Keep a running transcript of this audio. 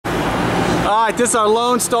Alright, this is our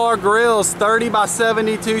Lone Star Grillz 30 by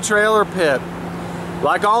 72 trailer pit.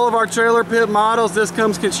 Like all of our trailer pit models, this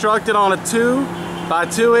comes constructed on a 2 by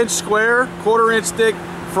 2 inch square, 1/4 inch thick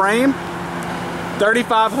frame,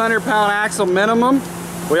 3,500 pound axle minimum.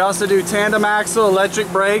 We also do tandem axle,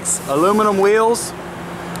 electric brakes, aluminum wheels.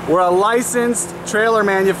 We're a licensed trailer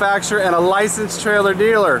manufacturer and a licensed trailer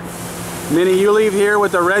dealer, meaning you leave here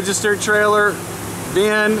with a registered trailer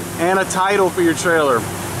VIN and a title for your trailer.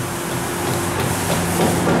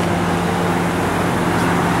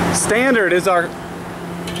 Standard is our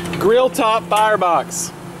grill top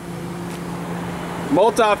firebox.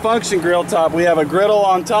 Multi-function grill top. We have a griddle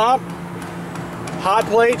on top, hot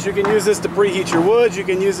plates. You can use this to preheat your wood. You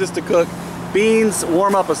can use this to cook beans,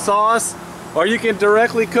 warm up a sauce, or you can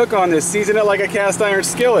directly cook on this, season it like a cast iron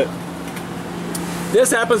skillet.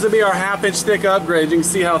 This happens to be our 1/2 inch thick upgrade. You can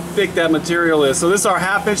see how thick that material is. So this is our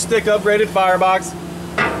 1/2 inch thick upgraded firebox,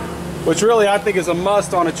 which really I think is a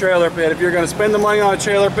must on a trailer pit. If you're going to spend the money on a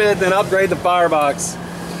trailer pit, then upgrade the firebox.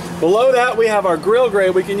 Below that we have our grill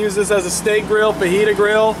grade. We can use this as a steak grill, fajita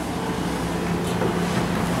grill.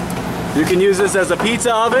 You can use this as a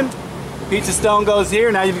pizza oven. The pizza stone goes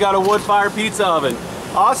here. Now you've got a wood-fired pizza oven.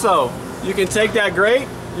 Also, you can take that grate,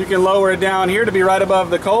 you can lower it down here to be right above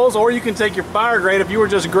the coals, or you can take your fire grate if you were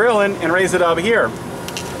just grilling and raise it up here.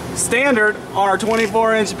 Standard on our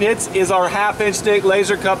 24 inch pits is our 1/2 inch thick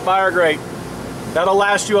laser cup fire grate. That'll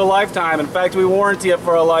last you a lifetime. In fact, we warranty it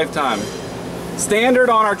for a lifetime. Standard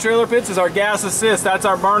on our trailer pits is our gas assist. That's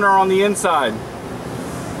our burner on the inside.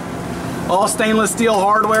 All stainless steel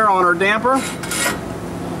hardware on our damper.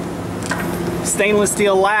 Stainless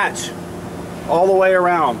steel latch all the way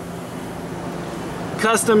around.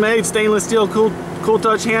 Custom made stainless steel cool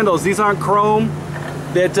touch handles. These aren't chrome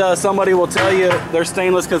that somebody will tell you they're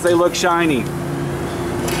stainless because they look shiny.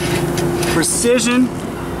 Precision.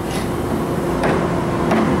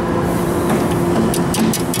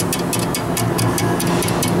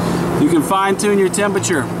 You can fine tune your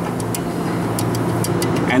temperature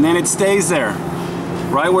and then it stays there,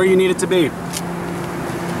 right where you need it to be.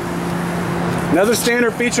 Another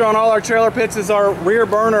standard feature on all our trailer pits is our rear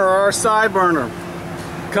burner or our side burner.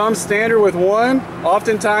 Comes standard with one.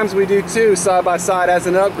 Oftentimes we do two side by side as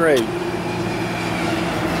an upgrade.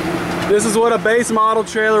 This is what a base model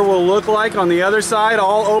trailer will look like on the other side.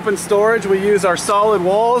 All open storage. We use our solid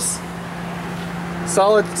walls,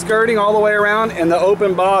 solid skirting all the way around, and the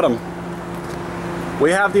open bottom.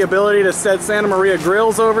 We have the ability to set Santa Maria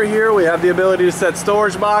grills over here. We have the ability to set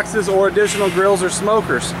storage boxes or additional grills or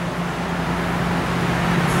smokers.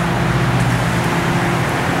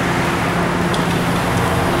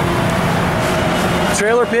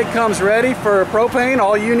 Trailer pit comes ready for propane.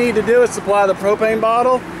 All you need to do is supply the propane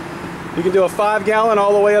bottle. You can do a 5 gallon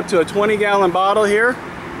all the way up to a 20 gallon bottle here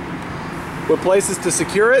with places to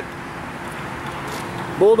secure it.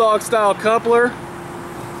 Bulldog style coupler,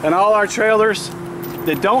 and all our trailers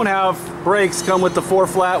that don't have brakes come with the 4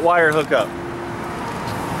 flat wire hookup.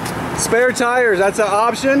 Spare tires, that's an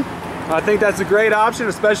option. I think that's a great option,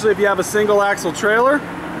 especially if you have a single axle trailer.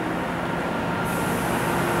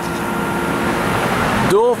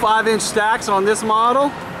 Dual 5 inch stacks on this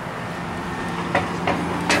model.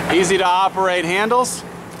 Easy to operate handles.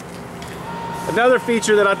 Another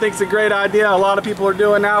feature that I think is a great idea, a lot of people are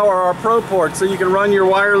doing now, are our probe ports. So you can run your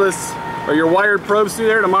wireless or your wired probes through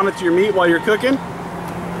there to monitor your meat while you're cooking.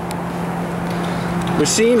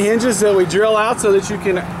 Machine hinges that we drill out so that you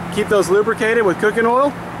can keep those lubricated with cooking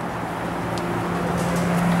oil.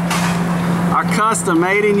 Our custom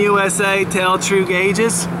made in USA Tell True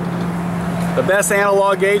gauges. The best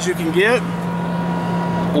analog gauge you can get.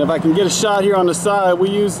 And if I can get a shot here on the side, we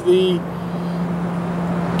use the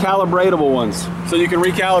calibratable ones. So you can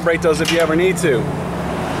recalibrate those if you ever need to.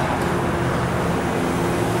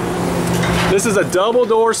 This is a double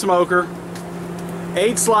door smoker,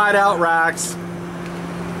 8 slide out racks.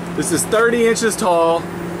 This is 30 inches tall.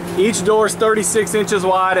 Each door is 36 inches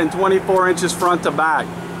wide and 24 inches front to back.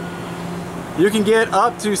 You can get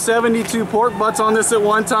up to 72 pork butts on this at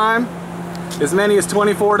one time. As many as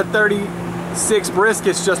 24 to 36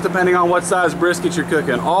 briskets, just depending on what size brisket you're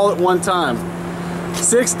cooking, all at one time.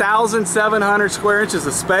 6,700 square inches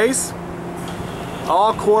of space,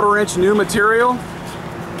 all 1/4 inch new material,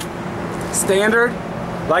 standard.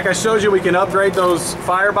 Like I showed you, we can upgrade those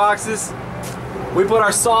fireboxes. We put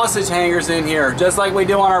our sausage hangers in here, just like we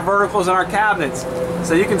do on our verticals and our cabinets.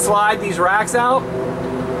 So you can slide these racks out,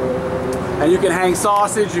 and you can hang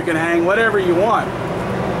sausage, you can hang whatever you want.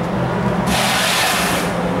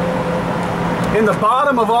 In the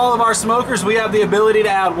bottom of all of our smokers, we have the ability to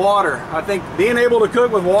add water. I think being able to cook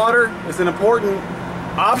with water is an important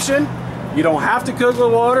option. You don't have to cook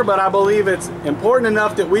with water, but I believe it's important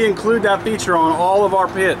enough that we include that feature on all of our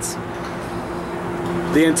pits.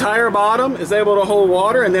 The entire bottom is able to hold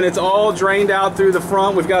water, and then it's all drained out through the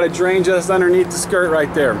front. We've got a drain just underneath the skirt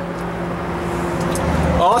right there.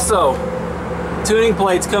 Also, tuning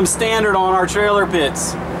plates come standard on our trailer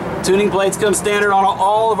pits. Tuning plates come standard on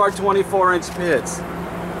all of our 24-inch pits.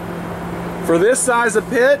 For this size of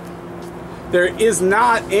pit, there is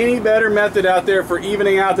not any better method out there for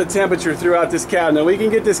evening out the temperature throughout this cabinet. We can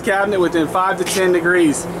get this cabinet within 5 to 10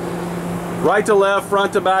 degrees, right to left,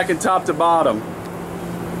 front to back, and top to bottom.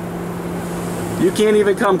 You can't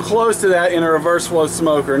even come close to that in a reverse flow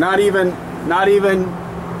smoker, not even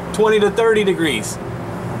 20 to 30 degrees.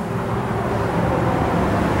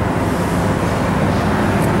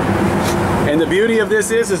 And the beauty of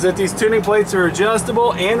this is that these tuning plates are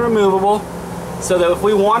adjustable and removable, so that if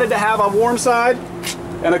we wanted to have a warm side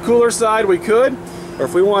and a cooler side, we could. Or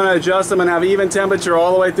if we want to adjust them and have even temperature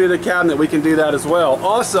all the way through the cabinet, we can do that as well.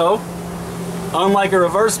 Also, unlike a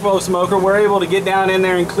reverse flow smoker, we're able to get down in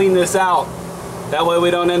there and clean this out. That way we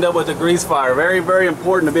don't end up with a grease fire. Very, very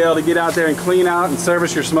important to be able to get out there and clean out and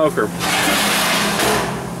service your smoker.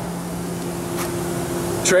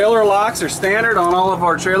 Trailer locks are standard on all of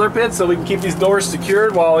our trailer pits, so we can keep these doors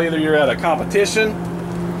secured while either you're at a competition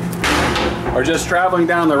or just traveling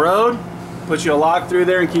down the road. Put you a lock through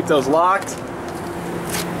there and keep those locked.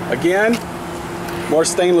 Again, more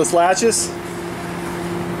stainless latches.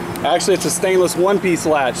 Actually, it's a stainless one-piece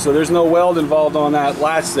latch, so there's no weld involved on that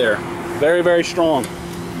latch there. Very, very strong.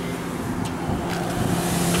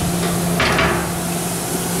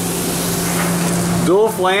 Dual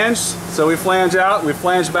flange, so we flange out, we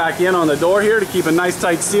flange back in on the door here to keep a nice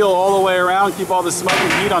tight seal all the way around, keep all the smoke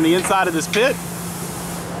and heat on the inside of this pit.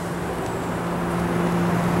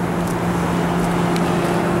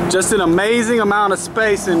 Just an amazing amount of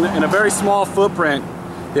space in a very small footprint.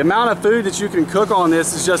 The amount of food that you can cook on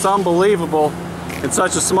this is just unbelievable in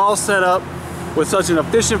such a small setup with such an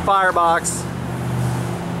efficient firebox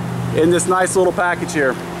in this nice little package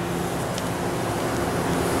here.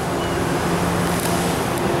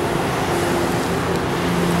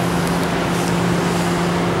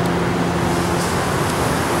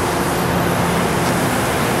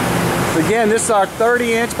 Again, this is our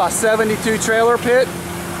 30-inch by 72 trailer pit.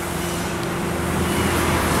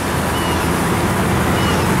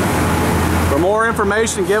 For more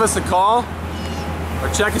information, give us a call or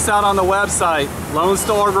check us out on the website,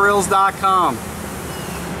 LoneStarGrills.com.